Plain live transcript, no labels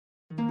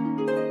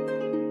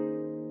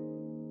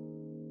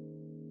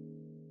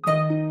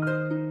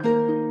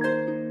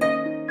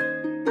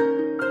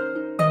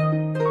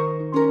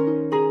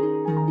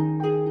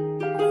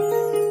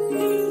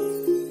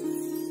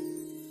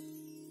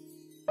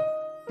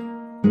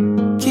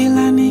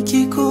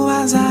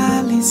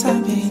nikikuwaza Lisa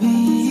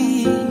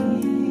baby,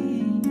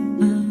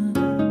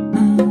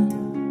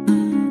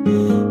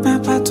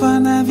 napatwa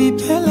na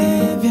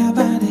vipele vya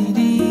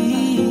baridi.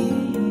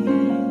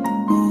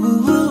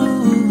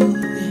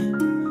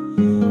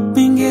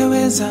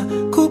 Ningeweza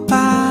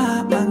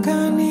kupaa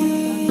angani,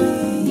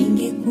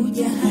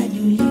 ningekuja hadi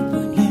ulipo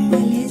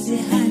nikueleze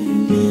hali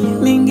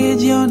leo.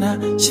 Ningejiona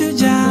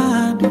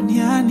shujaa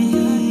duniani,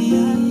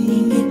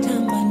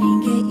 ningetamba,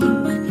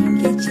 ningeimba,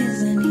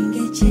 ningecheza,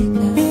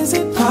 ningecheka. Is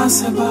it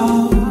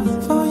possible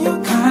for your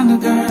kind of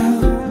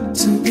girl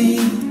to be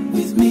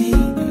with me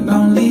and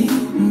only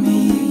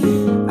me?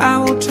 I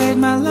will trade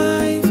my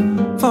life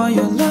for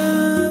your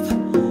love,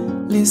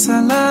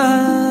 Lisa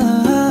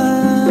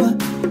love,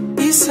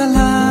 Lisa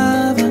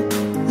love,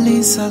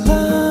 Lisa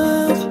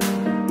love.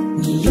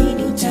 Ni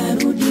lini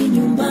utarudi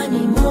nyumbani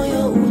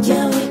moyo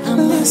ujawe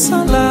amani?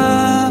 Lisa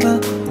love,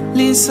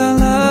 Lisa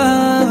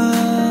love.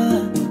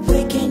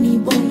 Weke ni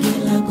bonge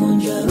la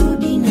gonjwa,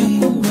 rudi na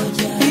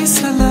kungoja.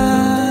 Lisa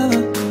love,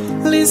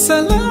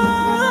 Lisa love.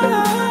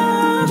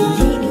 Ni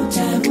lini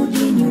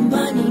utarudi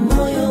nyumbani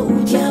moyo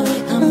ujawe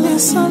amani?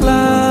 Lisa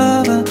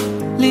love,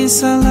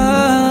 Lisa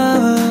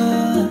love.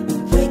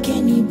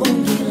 Weke ni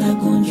bonge la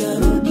gonjwa,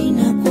 rudi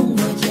na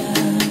kungoja.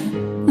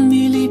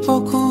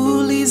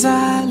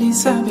 Nilipokuuliza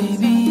Lisa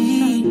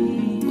baby,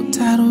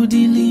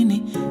 utarudi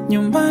lini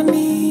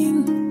nyumbani,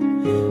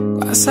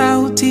 kwa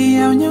sauti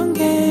ya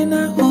unyonge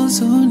na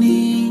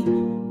huzuni,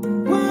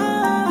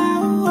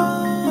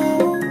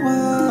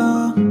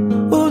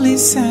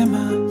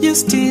 ulisema you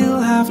still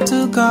have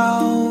to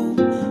go.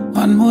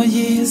 1 more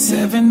year,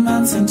 7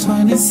 months and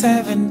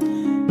 27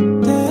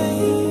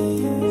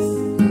 days.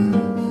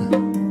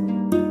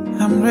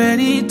 I'm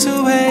ready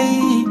to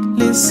wait,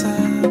 Lisa.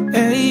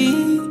 Hey,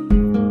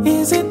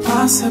 is it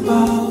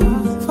possible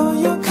for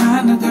your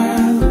kind of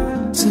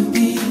girl to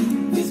be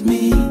with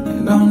me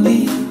and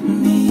only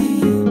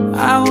me?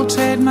 I will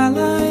trade my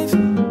life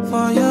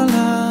for your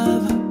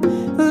love,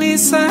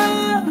 Lisa.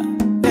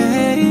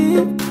 Hey,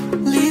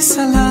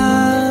 Lisa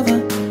love,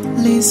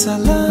 Lisa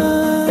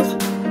love.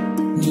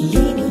 Ni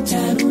lini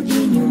utarudi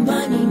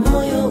nyumbani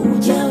moyo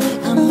ujawe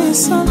amani?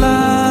 Lisa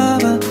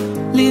love,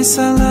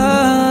 Lisa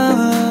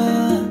love.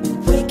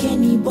 Weke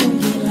ni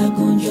bonge la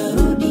gonjwa,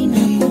 rudi na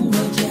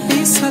kungoja.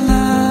 Lisa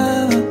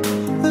love,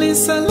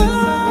 Lisa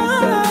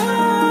love.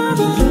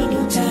 Ni lini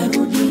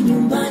utarudi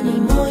nyumbani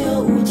moyo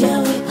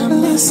ujawe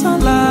amani? Lisa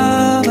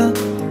love,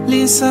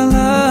 Lisa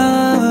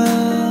love.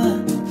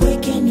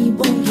 Weke ni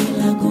bonge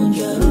la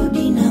gonjwa,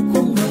 rudi na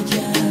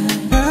kungoja.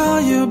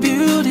 Girl, you're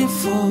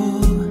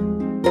beautiful,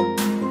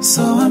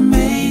 so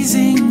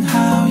amazing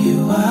how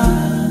you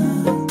are.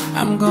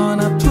 I'm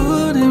gonna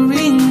put a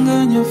ring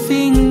on your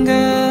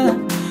finger.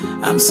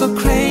 I'm so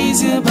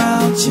crazy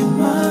about you,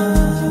 ma.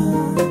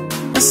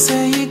 I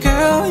say,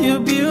 girl, you're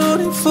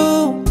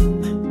beautiful,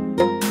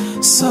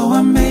 so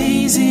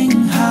amazing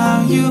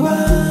how you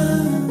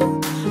are.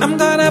 I'm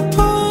gonna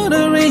put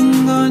a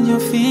ring on your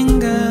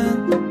finger.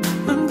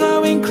 I'm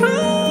going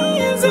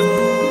crazy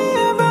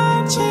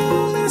about you,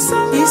 Lisa.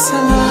 Lisa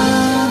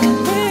love,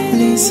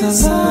 Lisa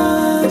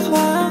love,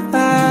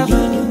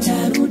 Lini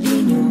utarudi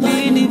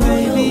nyumbani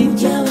moyo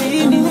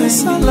ujawe amani?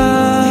 Lisa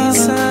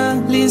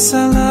love,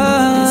 Lisa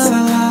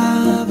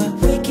love.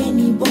 Weke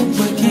ni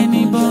bonge la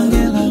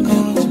gonjwa, rudi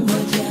na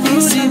kungoja.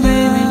 Lisa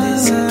baby,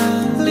 Lisa,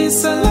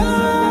 Lisa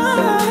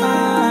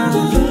love.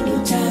 Lini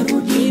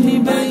utarudi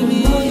nyumbani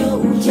moyo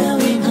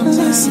ujawe amani?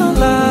 Lisa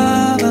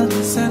love,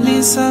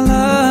 Lisa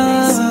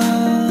love.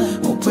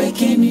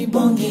 Weke ni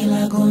bonge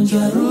la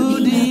gonjwa,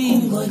 rudi na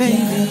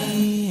kungoja.